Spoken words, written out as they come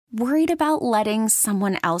Worried about letting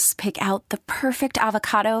someone else pick out the perfect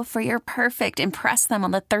avocado for your perfect impress them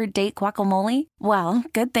on the third date guacamole? Well,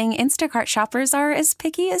 good thing Instacart shoppers are as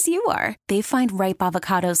picky as you are. They find ripe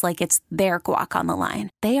avocados like it's their guac on the line.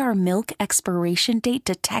 They are milk expiration date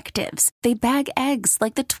detectives. They bag eggs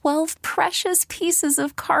like the 12 precious pieces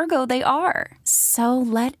of cargo they are. So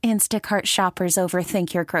let Instacart shoppers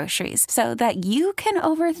overthink your groceries so that you can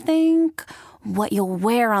overthink what you'll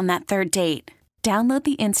wear on that third date. Download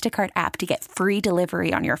the Instacart app to get free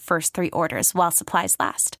delivery on your first 3 orders while supplies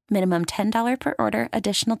last. Minimum $10 per order.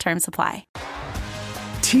 Additional terms apply.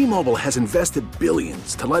 T-Mobile has invested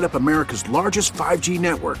billions to light up America's largest 5G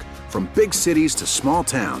network, from big cities to small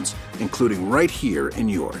towns, including right here in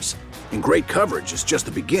yours. And great coverage is just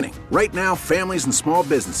the beginning. Right now, families and small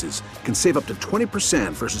businesses can save up to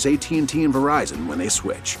 20% versus AT&T and Verizon when they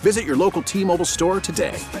switch. Visit your local T-Mobile store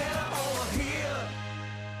today.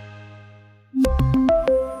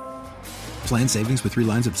 Plan savings with 3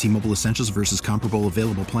 lines of T-Mobile Essentials versus comparable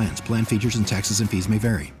available plans. Plan features and taxes and fees may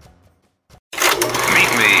vary.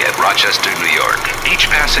 Meet me at Rochester, New York.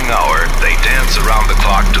 Each passing hour, they dance around the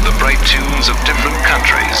clock to the bright tunes of different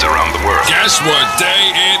countries around the world. Guess what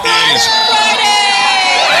day it is? Friday!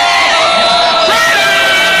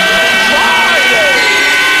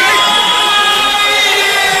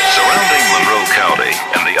 Surrounding Monroe County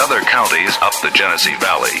and the other counties up the Genesee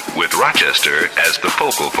Valley, with Rochester as the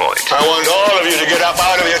focal point. I want all of you to get up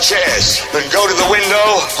out of your chairs and go to the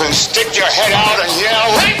window and stick your head out and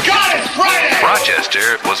yell, "Thank God it's Friday!"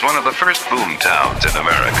 Rochester was one of the first boom towns in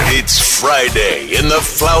America. It's Friday in the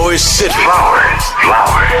Flower City. Flowers.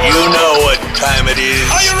 You know what time it is.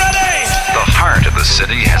 Are you ready? The heart of the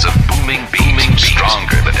city has a booming beat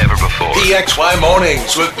stronger than ever before. PXY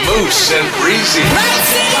Mornings with Moose and Breezy.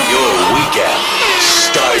 Your weekend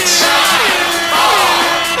starts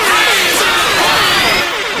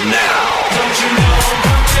now.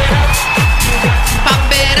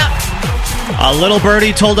 Pop it up. A little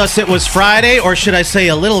birdie told us it was Friday, or should I say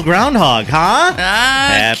a little groundhog, huh? Okay.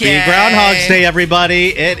 Happy Groundhog's Day,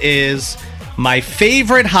 everybody. It is my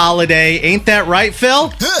favorite holiday. Ain't that right,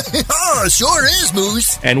 Phil? Oh, sure is,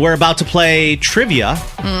 Moose. And we're about to play trivia.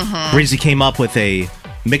 Breezy came up with a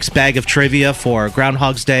mixed bag of trivia for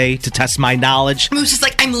Groundhog's Day to test my knowledge. Moose is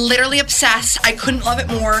like, I'm literally obsessed. I couldn't love it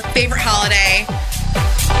more. Favorite holiday.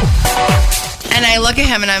 And I look at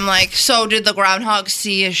him and I'm like, so did the groundhog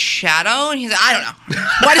see a shadow? And he's like, I don't know.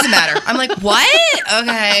 Why does it matter? I'm like, what?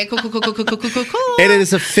 Okay, cool. And it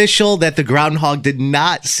is official that the groundhog did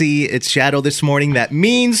not see its shadow this morning. That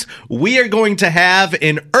means we are going to have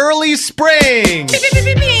an early spring.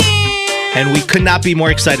 And we could not be more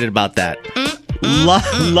excited about that.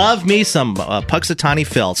 Love me some Puxatawny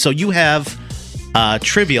Phil. So you have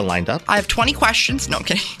trivia lined up. I have 20 questions. No, I'm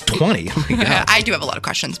kidding. 20? Oh my God. I do have a lot of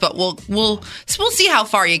questions, but we'll see how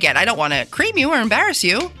far you get. I don't want to cream you or embarrass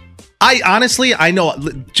you. I know,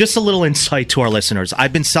 just a little insight to our listeners.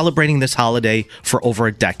 I've been celebrating this holiday for over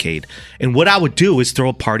a decade. And what I would do is throw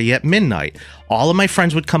a party at midnight. All of my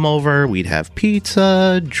friends would come over. We'd have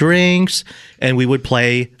pizza, drinks, and we would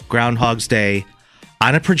play Groundhog's Day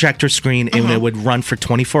on a projector screen, and it would run for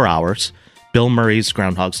 24 hours. Bill Murray's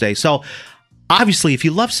Groundhog's Day. So obviously, if you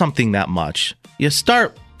love something that much, you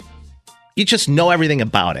just know everything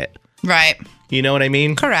about it. Right. You know what I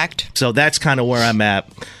mean? Correct. So that's kind of where I'm at.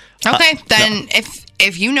 Okay, then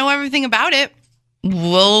if you know everything about it,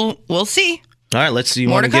 we'll see. All right, let's see. You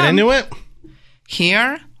want to get into it?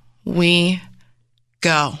 Here we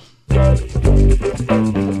go.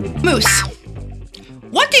 Moose,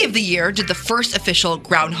 what day of the year did the first official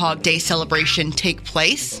Groundhog Day celebration take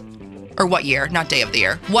place? Or what year? Not day of the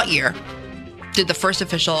year. What year did the first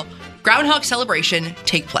official Groundhog celebration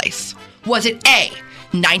take place? Was it A,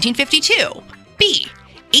 1952, B,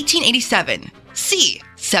 1887, C,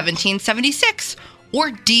 1776,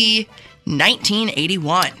 or D,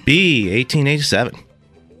 1981? B, 1887.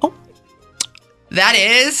 Oh, that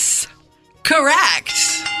is correct.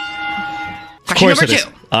 Question number 2.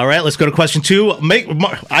 All right, let's go to question 2.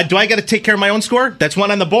 Do I got to take care of my own score? That's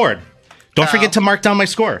one on the board. Don't forget to mark down my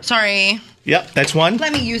score. Sorry. Yep, that's one.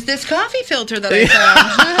 Let me use this coffee filter that I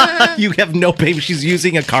found. You have no baby. She's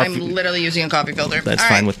using a coffee. I'm literally using a coffee filter. That's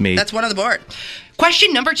fine with me. That's one on the board.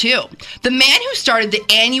 Question number 2. The man who started the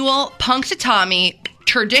annual Punxsutawney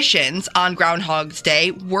traditions on Groundhog's Day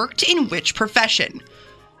worked in which profession?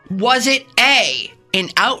 Was it A, an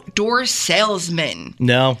outdoor salesman?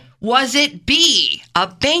 No. Was it B, a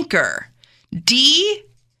banker? D,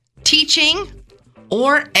 teaching?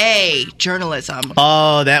 Or A, journalism?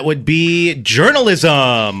 Oh, that would be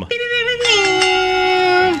journalism.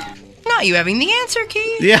 Not not you having the answer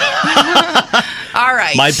key. Yeah. All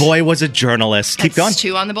right. My boy was a journalist. Keep going.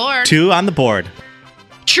 2 on the board. 2 on the board.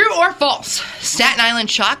 True or false? Staten Island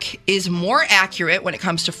Chuck is more accurate when it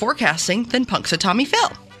comes to forecasting than Punxsutawney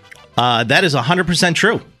Phil. That is 100%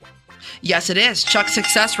 true. Yes, it is. Chuck's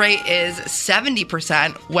success rate is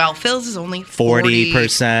 70%, while Phil's is only 40%.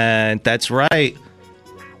 40%. That's right.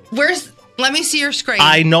 Let me see your screen.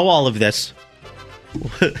 I know all of this.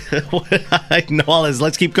 I know all this.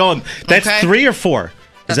 Let's keep going. That's Okay. 3 or 4?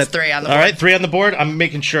 That's 3 on the board. All right, 3 on the board. I'm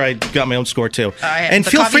making sure I got my own score too. All right. And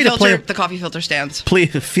The feel coffee free to filter- play. The coffee filter stands.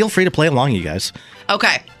 Please feel free to play along, you guys.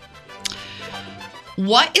 Okay.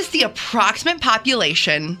 What is the approximate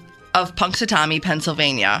population of Punxsutawney,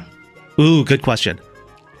 Pennsylvania, Ooh, good question.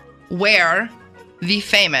 where the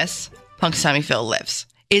famous Punxsutawney Phil lives?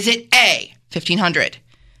 Is it A, 1,500,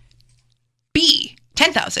 B,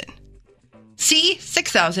 10,000, C,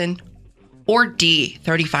 6,000, or D,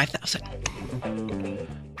 35,000?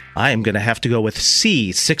 I am going to have to go with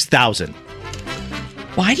C, 6,000.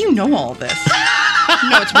 Why do you know all this?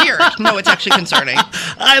 No, it's weird. No, it's actually concerning.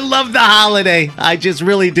 I love the holiday. I just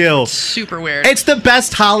really do. Super weird. It's the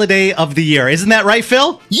best holiday of the year. Isn't that right,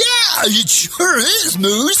 Phil? Yeah, it sure is,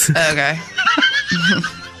 Moose. Okay.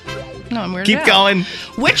 No, I'm weirded Keep out. going.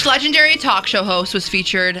 Which legendary talk show host was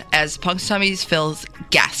featured as Punxsutawney Phil's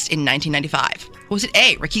guest in 1995? Was it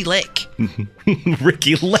A, Ricky Lake?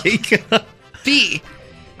 Ricky Lake. B,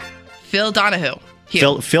 Phil Donahue?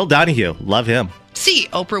 Phil Donahue. Love him. C,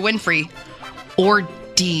 Oprah Winfrey? Or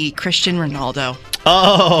D, Cristiano Ronaldo?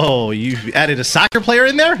 Oh, you added a soccer player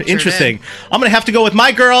in there? Interesting. did. I'm going to have to go with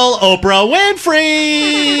my girl, Oprah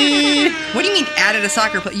Winfrey. What do you mean added a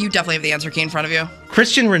soccer player? You definitely have the answer key in front of you.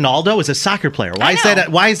 Cristiano Ronaldo is a soccer player. Why I is know.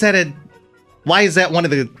 that? Why is that one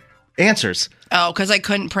of the answers? Oh, because I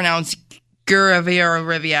couldn't pronounce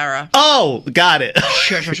Riviera. Oh, got it.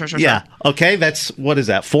 Sure. Yeah. Okay. What is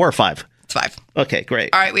that? 4 or 5? It's 5. Okay, great.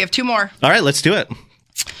 All right, we have 2 more. All right, let's do it.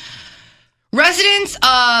 Residents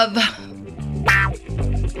of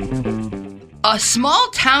a small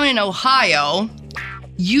town in Ohio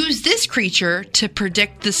use this creature to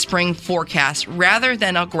predict the spring forecast rather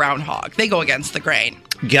than a groundhog. They go against the grain.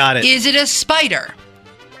 Got it. Is it a spider?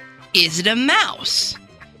 Is it a mouse?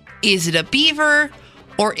 Is it a beaver?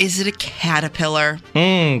 Or is it a caterpillar?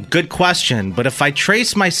 Good question. But if I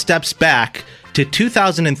trace my steps back to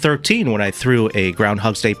 2013 when I threw a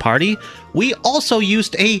Groundhog's Day party, we also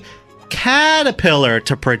used a caterpillar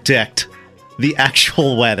to predict the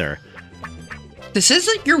actual weather. This is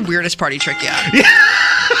like your weirdest party trick yet.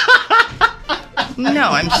 No,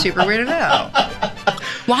 I'm super weirded out.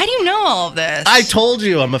 Why do you know all of this? I told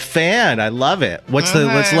you I'm a fan. I love it. What's the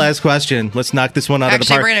last question? Let's knock this one out of the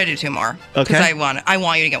Actually, park. we're gonna do 2 more. Okay. Because I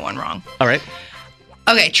want you to get one wrong. All right.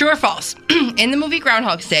 Okay, true or false? In the movie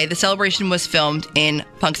Groundhog's Day, the celebration was filmed in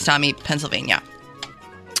Punxsutawney, Pennsylvania.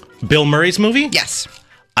 Bill Murray's movie? Yes.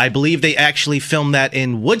 I believe they actually filmed that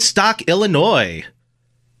in Woodstock, Illinois.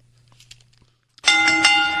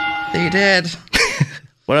 They did.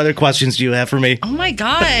 What other questions do you have for me? Oh my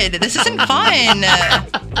god, this isn't fun.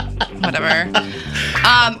 Whatever.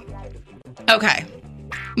 Okay.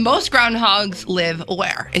 Most groundhogs live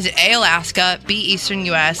where? Is it A, Alaska, B, Eastern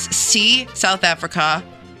U.S., C, South Africa,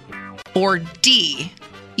 or D,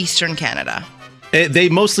 Eastern Canada? They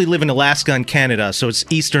mostly live in Alaska and Canada, so it's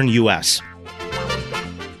Eastern U.S.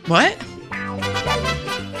 What?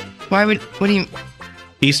 What do you...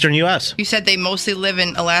 Eastern U.S. You said they mostly live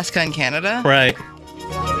in Alaska and Canada? Right.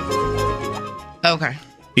 Okay.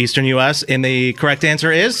 Eastern U.S. And the correct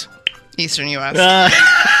answer is? Eastern U.S.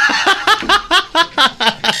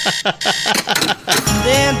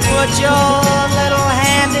 Then put your little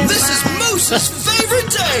hand in. This is Moose's favorite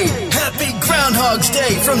day. Happy Groundhog's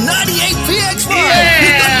Day from 98 PXY.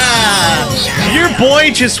 Yeah! Your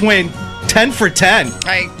boy just went 10 for 10.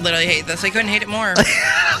 I literally hate this. I couldn't hate it more.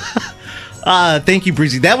 Thank you,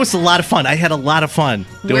 Breezy. That was a lot of fun. I had a lot of fun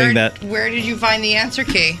doing that. Where did you find the answer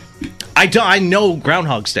key? I know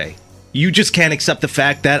Groundhog's Day. You just can't accept the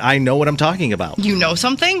fact that I know what I'm talking about. You know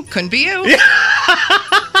something? Couldn't be you.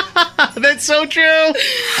 That's so true.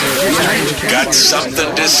 Got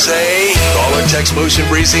something to say? Call or text Moose and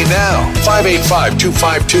Breezy now.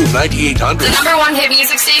 585-252-9800. The number 1 hit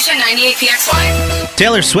music station, 98 PXY.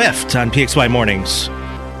 Taylor Swift on PXY Mornings.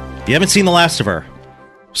 You haven't seen the last of her.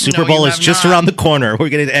 Super No, Bowl you is have just not. around the corner. We're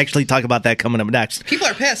going to actually talk about that coming up next. People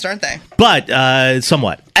are pissed, aren't they? But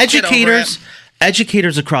somewhat. Get over it.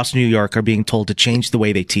 Educators across New York are being told to change the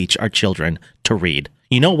way they teach our children to read.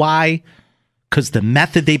 You know why? Because the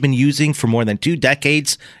method they've been using for more than 2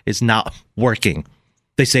 decades is not working.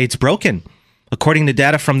 They say it's broken. According to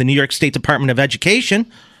data from the New York State Department of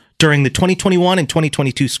Education, During the 2021 and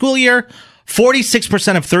 2022 school year,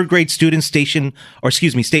 46% of third grade students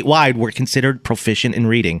statewide were considered proficient in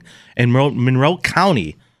reading. In Monroe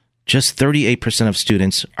County, just 38% of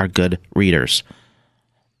students are good readers.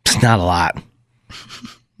 It's not a lot.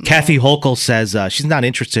 Kathy Hochul says she's not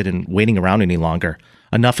interested in waiting around any longer.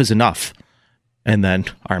 Enough is enough. And then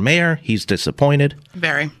our mayor, he's disappointed.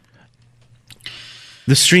 Very.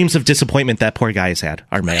 The streams of disappointment that poor guy has had,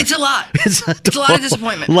 our mayor. It's a lot. It's a lot of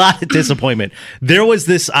disappointment. A lot of disappointment. There was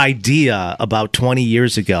this idea about 20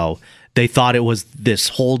 years ago. They thought it was this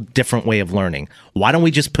whole different way of learning. Why don't we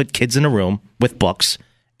just put kids in a room with books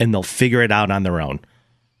and they'll figure it out on their own?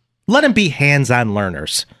 Let them be hands-on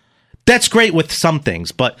learners. That's great with some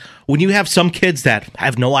things, but when you have some kids that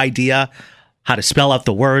have no idea how to spell out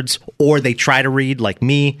the words, or they try to read like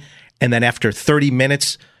me, and then after 30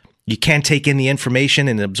 minutes, you can't take in the information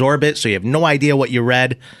and absorb it, so you have no idea what you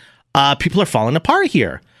read, people are falling apart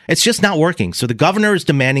here. It's just not working. So the governor is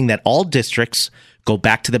demanding that all districts go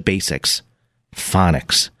back to the basics.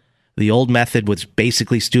 Phonics. The old method was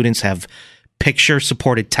basically students have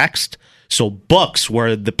picture-supported text, so books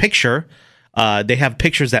where the picture... they have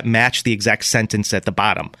pictures that match the exact sentence at the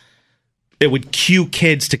bottom. It would cue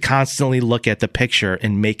kids to constantly look at the picture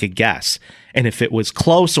and make a guess. And if it was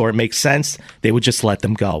close or it makes sense, they would just let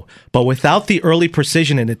them go. But without the early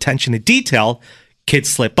precision and attention to detail, kids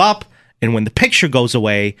slip up. And when the picture goes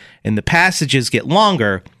away and the passages get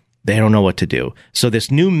longer, they don't know what to do. So this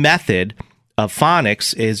new method of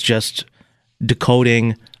phonics is just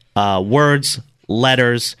decoding words,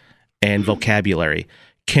 letters, and vocabulary.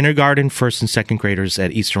 Kindergarten, first and second graders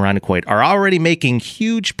at Eastern Irondequoit are already making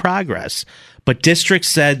huge progress, but districts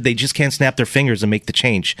said they just can't snap their fingers and make the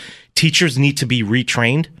change. Teachers need to be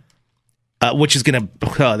retrained, which is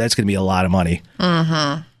that's going to be a lot of money.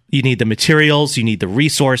 Mm-hmm. You need the materials, you need the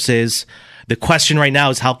resources. The question right now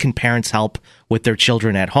is how can parents help with their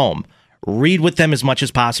children at home? Read with them as much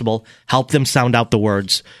as possible, help them sound out the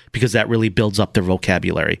words, because that really builds up their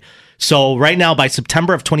vocabulary. So right now, by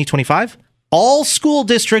September of 2025, all school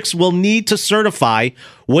districts will need to certify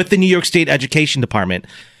with the New York State Education Department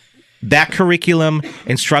that curriculum,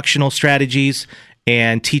 instructional strategies,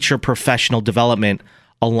 and teacher professional development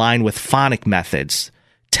align with phonic methods.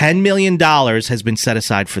 $10 million has been set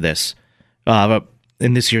aside for this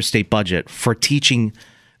in this year's state budget for teaching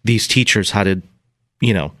these teachers how to,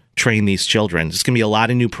 train these children. There's going to be a lot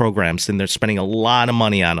of new programs, and they're spending a lot of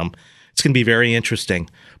money on them. It's going to be very interesting.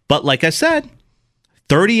 But like I said,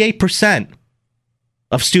 38%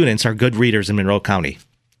 of students are good readers in Monroe County.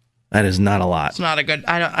 That is not a lot. It's not a good...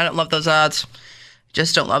 I don't love those odds.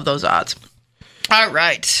 Just don't love those odds. All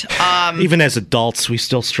right. Even as adults, we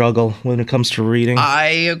still struggle when it comes to reading. I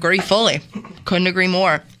agree fully. Couldn't agree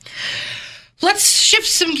more. Let's shift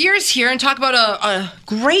some gears here and talk about a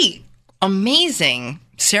great, amazing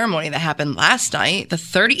ceremony that happened last night. The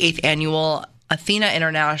 38th annual Athena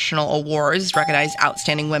International Awards recognized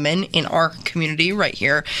outstanding women in our community right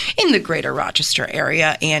here in the greater Rochester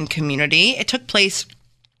area and community. It took place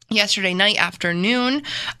yesterday night afternoon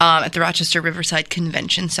at the Rochester Riverside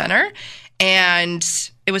Convention Center, and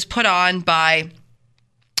it was put on by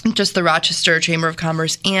just the Rochester Chamber of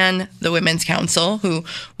Commerce and the Women's Council, who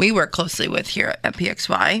we work closely with here at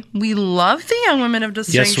PXY. We love the Young Women of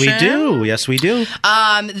Distinction. Yes, we do. Yes, we do.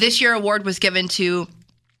 This year award was given to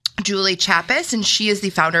Julie Chappis, and she is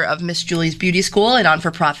the founder of Miss Julie's Beauty School, an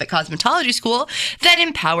on-for-profit cosmetology school that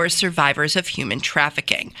empowers survivors of human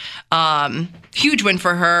trafficking. Huge win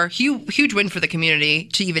for her, huge win for the community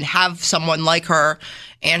to even have someone like her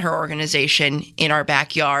and her organization in our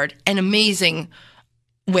backyard. And amazing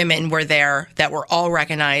women were there that were all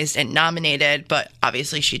recognized and nominated, but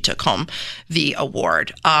obviously she took home the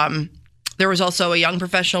award. There was also a Young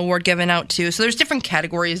Professional Award given out, too. So there's different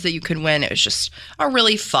categories that you could win. It was just a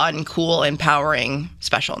really fun, cool, empowering,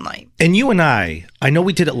 special night. And you and I know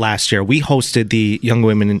we did it last year. We hosted the Young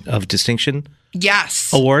Women of Distinction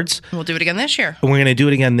Awards. We'll do it again this year. And we're going to do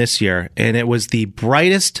it again this year. And it was the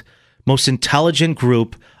brightest, most intelligent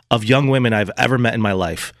group of young women I've ever met in my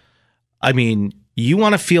life. I mean, you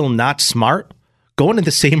want to feel not smart? Go into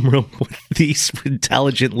the same room with these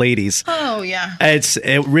intelligent ladies. Oh, yeah.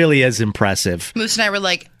 It really is impressive. Moose and I were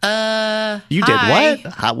like, You hi. did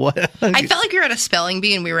what? What? I felt like we were at a spelling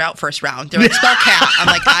bee and we were out first round. They're like, spell cat. I'm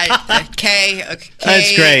like, K.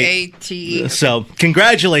 That's great. A-T. So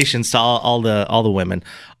congratulations to all the women.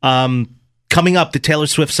 Coming up, the Taylor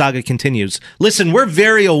Swift saga continues. Listen, we're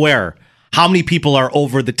very aware how many people are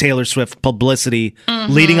over the Taylor Swift publicity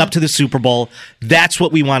leading up to the Super Bowl. That's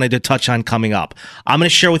what we wanted to touch on coming up. I'm going to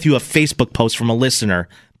share with you a Facebook post from a listener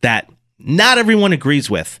that not everyone agrees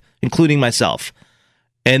with, including myself.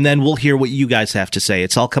 and then we'll hear what you guys have to say.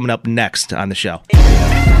 It's all coming up next on the show.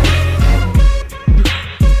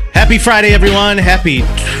 Happy Friday, everyone. Happy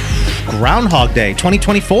Groundhog Day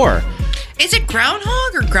 2024. Is it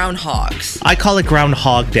Groundhog or Groundhogs? I call it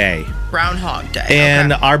Groundhog Day. Groundhog Day.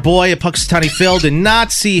 And okay. Our boy at Puxatawny Phil did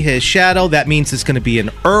not see his shadow. That means it's going to be an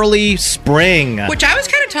early spring. Which I was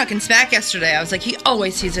kind of talking smack yesterday. I was like, he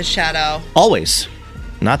always sees his shadow. Always.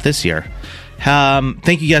 Not this year.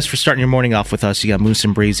 Thank you guys for starting your morning off with us. You got Moose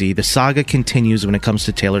and Breezy. The saga continues when it comes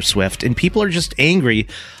to Taylor Swift, and people are just angry,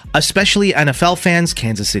 especially NFL fans,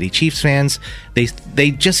 Kansas City Chiefs fans.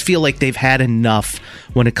 They just feel like they've had enough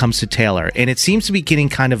when it comes to Taylor, and it seems to be getting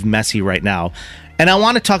kind of messy right now. And I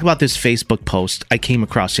want to talk about this Facebook post I came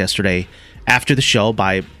across yesterday after the show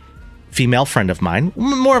by a female friend of mine,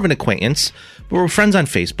 more of an acquaintance, but we're friends on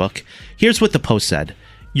Facebook. Here's what the post said.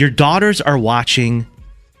 Your daughters are watching.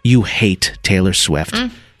 You hate Taylor Swift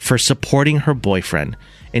for supporting her boyfriend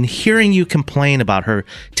and hearing you complain about her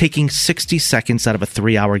taking 60 seconds out of a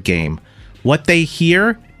 3-hour game. What they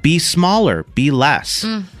hear, be smaller, be less.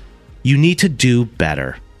 You need to do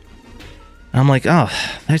better. I'm like, oh,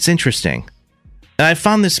 that's interesting. And I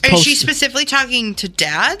found this post. Is she specifically talking to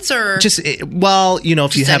dads or? Well, you know,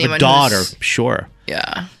 if you have a daughter, sure.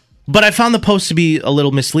 Yeah. But I found the post to be a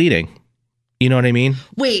little misleading. You know what I mean?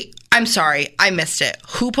 Wait, I'm sorry. I missed it.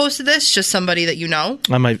 Who posted this? Just somebody that you know?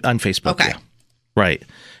 On Facebook. Okay. Yeah. Right.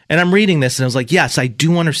 And I'm reading this and I was like, yes, I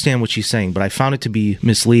do understand what she's saying, but I found it to be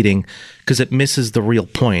misleading because it misses the real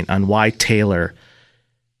point on why Taylor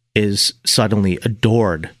is suddenly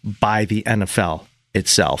adored by the NFL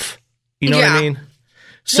itself. You know what I mean?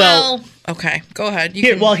 So, well, okay, go ahead.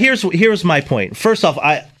 Here's my point. First off,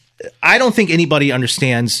 I don't think anybody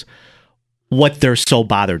understands what they're so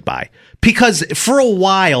bothered by. Because for a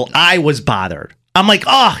while, I was bothered. I'm like,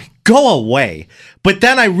 oh, go away. But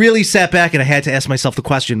then I really sat back and I had to ask myself the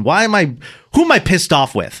question, who am I pissed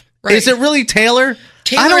off with? Right. Is it really Taylor?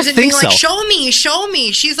 Taylor I don't isn't think being so. Like, show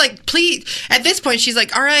me. She's like, please. At this point, she's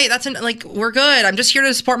like, all right, we're good. I'm just here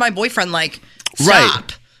to support my boyfriend. Like, stop.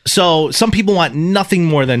 Right. So some people want nothing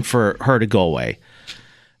more than for her to go away.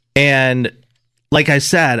 And like I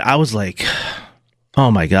said, I was like,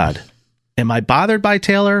 oh my God. Am I bothered by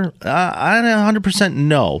Taylor? I 100%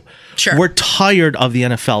 no. Sure. We're tired of the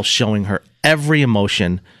NFL showing her every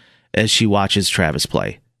emotion as she watches Travis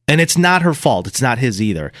play. And it's not her fault. It's not his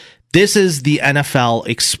either. This is the NFL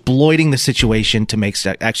exploiting the situation to make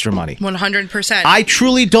extra money. 100%. I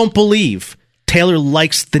truly don't believe Taylor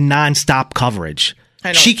likes the nonstop coverage.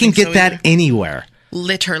 She can get that anywhere.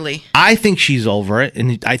 Literally. I think she's over it,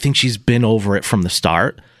 and I think she's been over it from the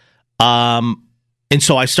start. And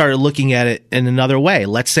so I started looking at it in another way.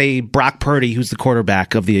 Let's say Brock Purdy, who's the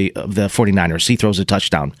quarterback of the 49ers, he throws a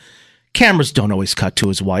touchdown. Cameras don't always cut to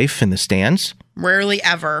his wife in the stands. Rarely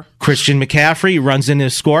ever. Christian McCaffrey runs in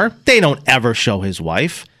his score. They don't ever show his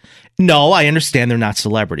wife. No, I understand they're not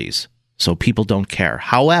celebrities, so people don't care.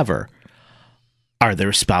 However, are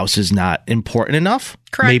their spouses not important enough?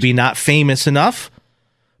 Correct. Maybe not famous enough?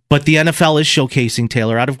 But the NFL is showcasing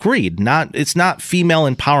Taylor out of greed. It's not female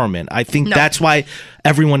empowerment. I think that's why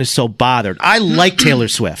everyone is so bothered. I like Taylor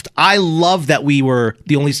Swift. I love that we were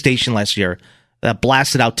the only station last year that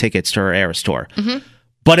blasted out tickets to her Eras tour. Mm-hmm.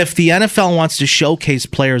 But if the NFL wants to showcase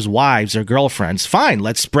players' wives or girlfriends, fine,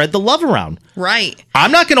 let's spread the love around. Right.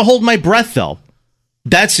 I'm not going to hold my breath, though.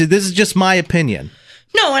 This is just my opinion.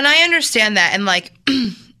 No, and I understand that. And like,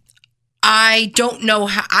 I don't know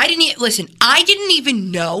how. I didn't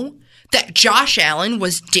even know that Josh Allen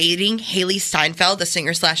was dating Haley Steinfeld, the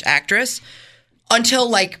singer/actress, until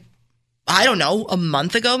like, I don't know, a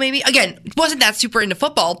month ago maybe. Again, wasn't that super into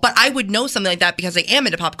football, but I would know something like that because I am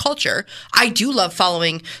into pop culture. I do love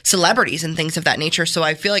following celebrities and things of that nature, so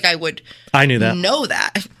I feel like I knew that. Know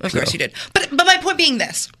that. Of course you did. But my point being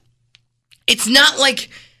this. It's not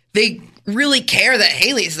like they really care that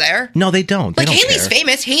Haley's there. No, they don't. Like, Haley's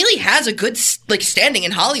famous. Haley has a good standing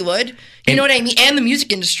in Hollywood. You know what I mean? And the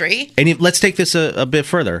music industry. And let's take this a bit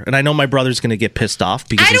further. And I know my brother's going to get pissed off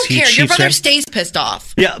because I don't care. Your brother stays pissed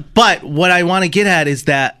off. Yeah, but what I want to get at is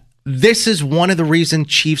that this is one of the reasons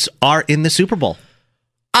Chiefs are in the Super Bowl.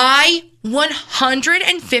 I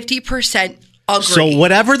 150% agree. So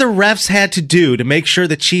whatever the refs had to do to make sure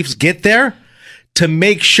the Chiefs get there, to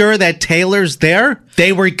make sure that Taylor's there,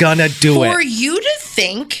 they were gonna do it. For you to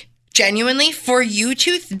think, genuinely, for you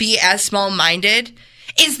to be as small-minded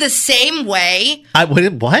is the same way.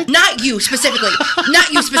 What? Not you specifically.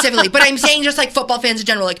 Not you specifically. But I'm saying just like football fans in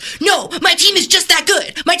general. Like, no, my team is just that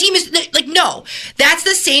good. My team is like, no. That's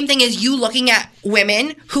the same thing as you looking at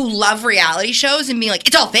women who love reality shows and being like,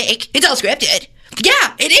 it's all fake. It's all scripted.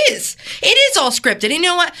 Yeah, it is. It is all scripted. And you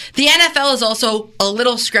know what? The NFL is also a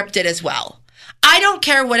little scripted as well. I don't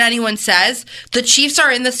care what anyone says. The Chiefs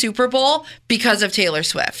are in the Super Bowl because of Taylor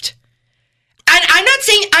Swift. And I'm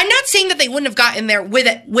not saying that they wouldn't have gotten there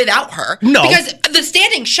without her. No. Because the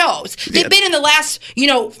standing shows. They've been in the last,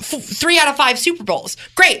 3 out of 5 Super Bowls.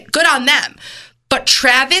 Great. Good on them. But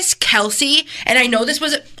Travis Kelce, and I know this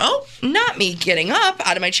was, not me getting up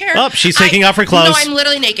out of my chair. Oh, she's taking off her clothes. No, I'm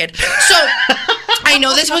literally naked. So I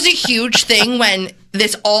know this was a huge thing when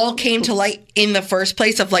this all came to light in the first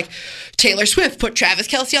place of like Taylor Swift put Travis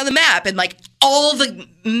Kelce on the map, and like all the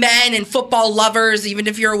men and football lovers, even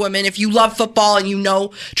if you're a woman, if you love football and you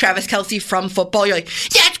know Travis Kelce from football, you're like,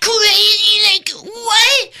 that's crazy. Like,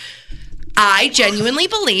 what? I genuinely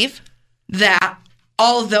believe that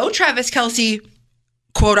although Travis Kelce,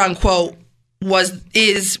 quote unquote, was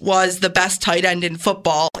the best tight end in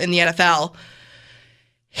football in the NFL,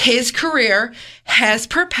 his career has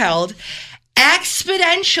propelled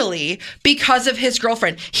exponentially because of his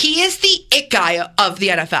girlfriend. He is the it guy of the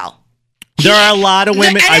NFL. There are a lot of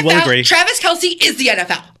women. I will agree. Travis Kelce is the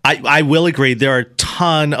NFL. I will agree. There are a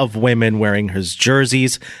ton of women wearing his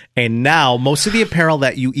jerseys. And now most of the apparel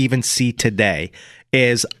that you even see today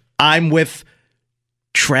is I'm with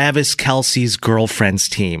Travis Kelce's girlfriend's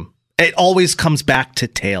team. It always comes back to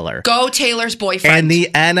Taylor. Go Taylor's boyfriend. And the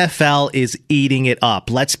NFL is eating it up.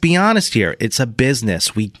 Let's be honest here. It's a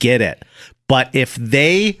business. We get it. But if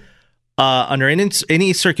they, under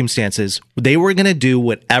any circumstances, they were going to do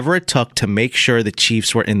whatever it took to make sure the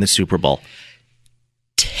Chiefs were in the Super Bowl.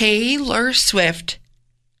 Taylor Swift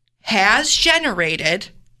has generated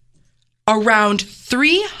around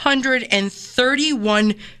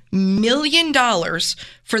 $331 million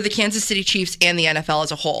for the Kansas City Chiefs and the NFL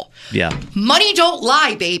as a whole. Yeah. Money don't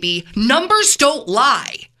lie, baby. Numbers don't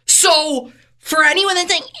lie. So for anyone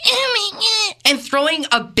that's like, and throwing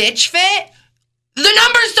a bitch fit, the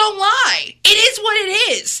numbers don't lie. It is what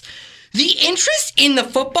it is. The interest in the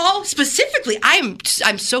football, specifically, I'm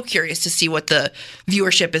so curious to see what the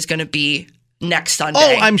viewership is going to be next Sunday.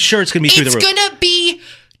 Oh, I'm sure it's going to be through the roof. It's going to be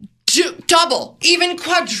double, even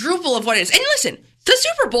quadruple of what it is. And listen, the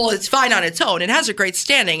Super Bowl is fine on its own. It has a great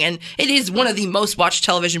standing, and it is one of the most watched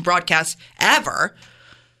television broadcasts ever.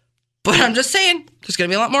 But I'm just saying, there's going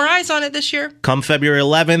to be a lot more eyes on it this year. Come February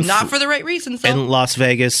 11th. Not for the right reasons, though. In Las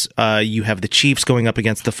Vegas, you have the Chiefs going up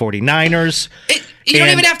against the 49ers. You don't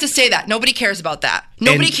even have to say that. Nobody cares about that.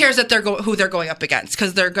 Nobody cares that who they're going up against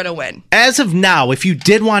because they're going to win. As of now, if you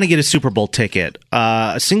did want to get a Super Bowl ticket,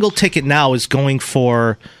 a single ticket now is going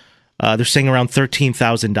for, they're saying around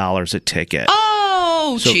 $13,000 a ticket.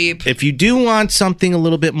 Oh, so cheap. If you do want something a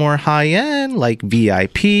little bit more high-end, like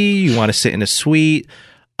VIP, you want to sit in a suite,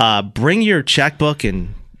 bring your checkbook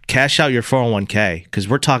and cash out your 401k because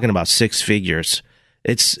we're talking about 6 figures.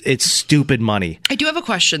 It's stupid money. I do have a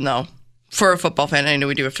question, though, for a football fan. I know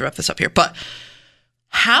we do have to wrap this up here, but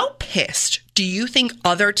how pissed do you think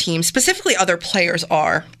other teams, specifically other players,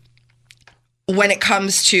 are when it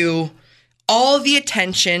comes to all the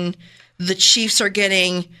attention the Chiefs are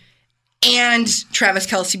getting and Travis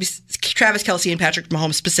Kelce and Patrick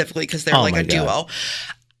Mahomes specifically because they're like a duo?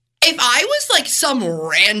 If I was like some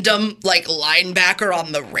random like linebacker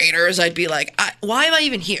on the Raiders, I'd be like, why am I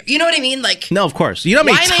even here? You know what I mean? Like, no, of course. You know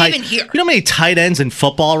why am I even here? You know how many tight ends in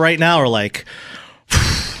football right now are like,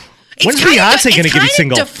 when's Beyonce going to give you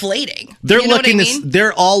single? It's deflating. They're you know looking. what I mean?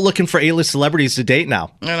 They're all looking for A-list celebrities to date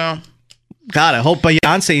now. I know. God, I hope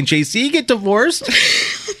Beyonce and Jay-Z get divorced.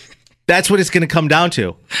 That's what it's going to come down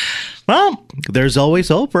to. Well, there's always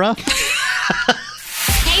Oprah.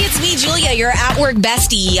 Hey, it's me, Julia, your at-work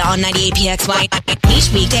bestie on 98PXY. Each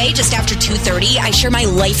weekday, just after 2:30, I share my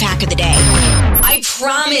life hack of the day. I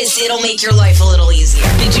promise it'll make your life a little easier.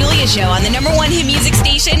 The Julia Show on the #1 hit music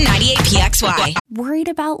station, 98PXY. Worried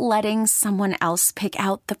about letting someone else pick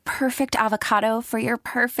out the perfect avocado for your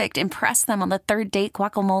perfect impress them on the third date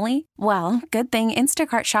guacamole? Well, good thing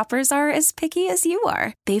Instacart shoppers are as picky as you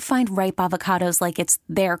are. They find ripe avocados like it's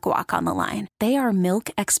their guac on the line. They are milk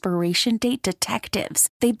expiration date detectives.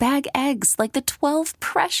 They bag eggs like the 12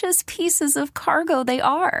 precious pieces of cargo they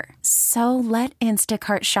are. So let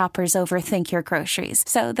Instacart shoppers overthink your groceries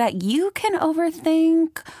so that you can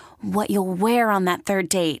overthink what you'll wear on that third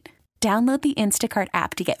date. Download the Instacart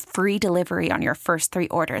app to get free delivery on your first 3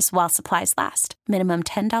 orders while supplies last. Minimum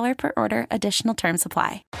 $10 per order. Additional terms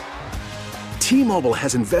apply. T-Mobile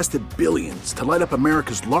has invested billions to light up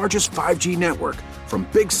America's largest 5G network, from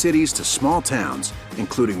big cities to small towns,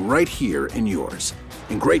 including right here in yours.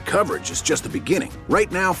 And great coverage is just the beginning.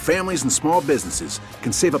 Right now, families and small businesses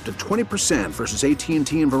can save up to 20% versus AT&T and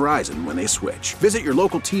Verizon when they switch. Visit your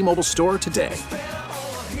local T-Mobile store today.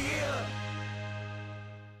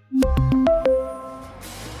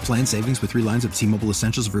 Plan savings with 3 lines of T-Mobile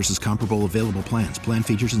Essentials versus comparable available plans. Plan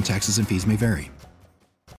features and taxes and fees may vary.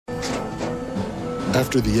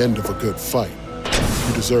 After the end of a good fight,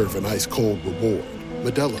 you deserve an ice-cold reward.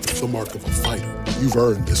 Modelo is the mark of a fighter. You've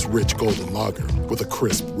earned this rich golden lager with a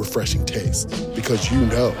crisp, refreshing taste. Because you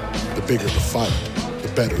know, the bigger the fight, the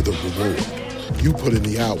better the reward. You put in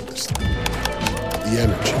the hours, the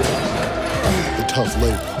energy, the tough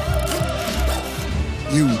labor.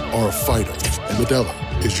 You are a fighter, and Modelo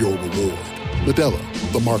is your reward. Modelo,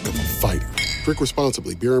 the mark of a fighter. Drink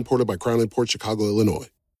responsibly. Beer imported by Crown Imports, Chicago, Illinois.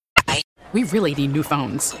 We really need new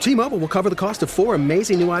phones. T-Mobile will cover the cost of 4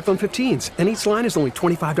 amazing new iPhone 15s, and each line is only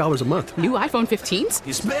 $25 a month. New iPhone 15s?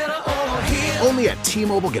 It's better over here. Only at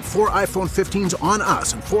T-Mobile, get 4 iPhone 15s on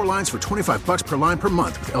us and 4 lines for $25 per line per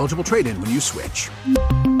month with eligible trade-in when you switch.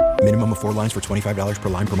 Minimum of 4 lines for $25 per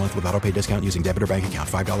line per month with autopay discount using debit or bank account.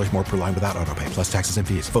 $5 more per line without autopay, plus taxes and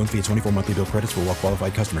fees. Phone fee at 24 monthly bill credits for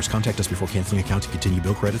well-qualified customers. Contact us before canceling account to continue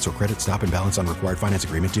bill credits or credit stop and balance on required finance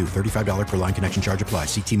agreement due. $35 per line connection charge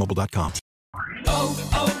applies. See T-Mobile.com.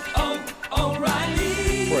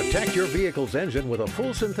 O'Reilly. Protect your vehicle's engine with a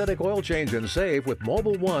full synthetic oil change and save with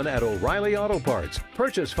Mobil 1 at O'Reilly Auto Parts.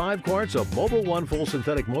 Purchase 5 quarts of Mobil 1 full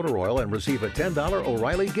synthetic motor oil and receive a $10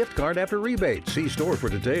 O'Reilly gift card after rebate. See store for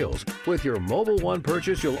details. With your Mobil 1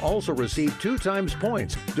 purchase, you'll also receive 2 times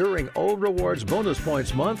points during O Rewards Bonus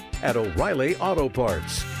Points Month at O'Reilly Auto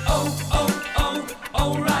Parts.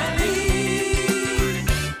 O'Reilly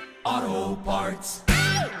Auto Parts.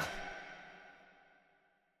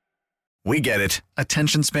 We get it.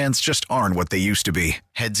 Attention spans just aren't what they used to be.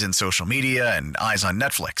 Heads in social media and eyes on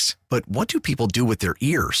Netflix. But what do people do with their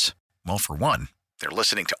ears? Well, for one, they're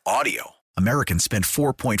listening to audio. Americans spend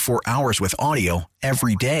 4.4 hours with audio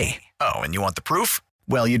every day. Oh, and you want the proof?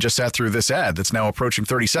 Well, you just sat through this ad that's now approaching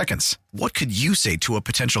 30 seconds. What could you say to a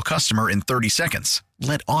potential customer in 30 seconds?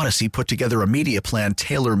 Let Odyssey put together a media plan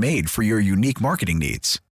tailor-made for your unique marketing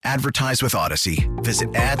needs. Advertise with Odyssey.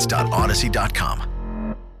 Visit ads.odyssey.com.